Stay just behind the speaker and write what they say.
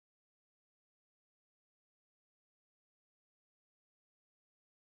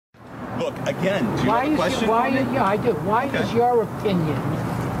look, again, do you have a question? Yeah, I do. Why is your opinion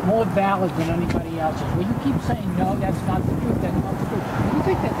more valid than anybody else's? Well, you keep saying, no, that's not the truth, that's not the truth. Do you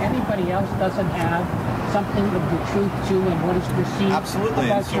think that anybody else doesn't have something of the truth to and what is perceived Absolutely.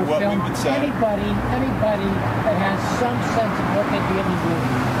 about So your what film? we would say, anybody that has some sense of what they're dealing with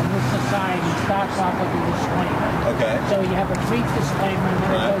in this society starts off with a disclaimer. Okay. So you have a brief disclaimer and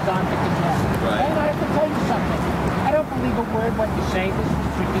then it goes on to condemn. Right. And I have to tell you something. I don't believe a word what you say. This is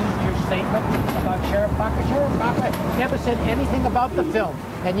produced your statement about Sheriff Baca. Sheriff Baca never said anything about the film,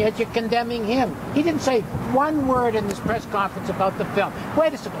 and yet you're condemning him. He didn't say one word in this press conference about the film.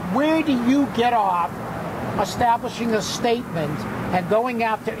 Wait a second. Where do you get off establishing a statement and going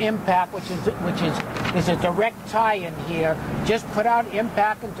after MPAC, which is a direct tie-in here? Just put out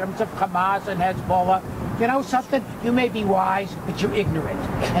MPAC in terms of Hamas and Hezbollah. You know something? You may be wise, but you're ignorant.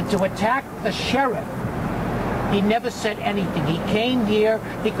 And to attack the sheriff, he never said anything. He came here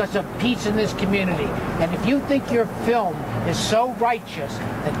because of peace in this community. And if you think your film is so righteous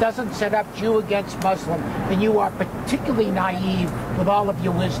that doesn't set up Jew against Muslim, then you are particularly naive with all of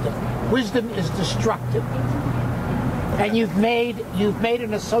your wisdom. Wisdom is destructive. And you've made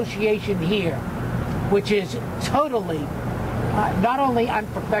an association here which is totally not only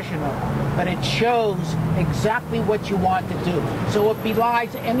unprofessional, but it shows exactly what you want to do. So it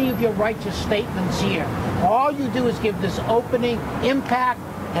belies any of your righteous statements here. All you do is give this opening, MPAC,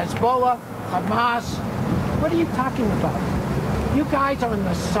 Hezbollah, Hamas. What are you talking about? You guys are on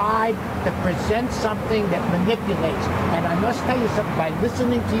the side that presents something that manipulates. And I must tell you something, by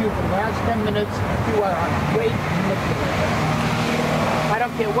listening to you for the last 10 minutes, you are a great manipulator. I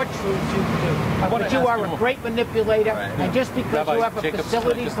don't care what truths you do, but you are a great manipulator, and just because Rabbi you have a Jacobs,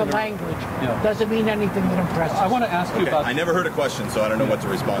 facility for language doesn't mean anything that impresses. I want to ask you about... I never heard a question, so I don't know what to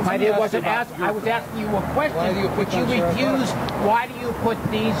respond to. I wasn't asking. I was asking you a question, which you refused. Why do you put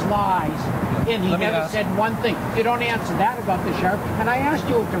these lies in? He never said one thing. You don't answer that about the sheriff, and I asked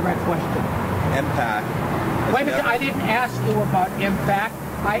you a direct question. MPAC. Wait a second, I didn't ask you about MPAC.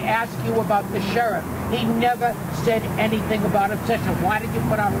 I asked you about the sheriff. He never said anything about obsession. Why did you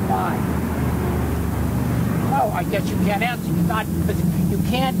put out a lie? Oh, I guess you can't answer. You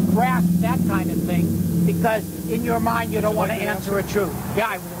can't grasp that kind of thing because in your mind you don't want to answer a truth. Yeah,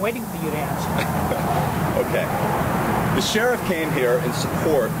 I was waiting for you to answer. Okay. The sheriff came here in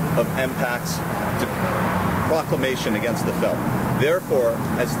support of MPAC's proclamation against the film. Therefore,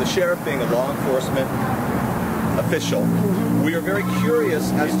 as the sheriff being a law enforcement official, we are very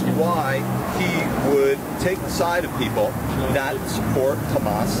curious as to why he would take the side of people that support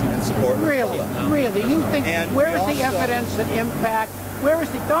Hamas and support Hezbollah. Really? You think, where is the evidence that MPAC, where is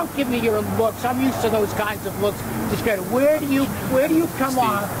the, don't give me your looks, I'm used to those kinds of looks. Where do you come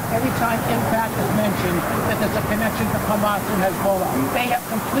off every time MPAC is mentioned that there's a connection to Hamas and Hezbollah? They have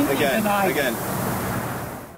completely denied. Again,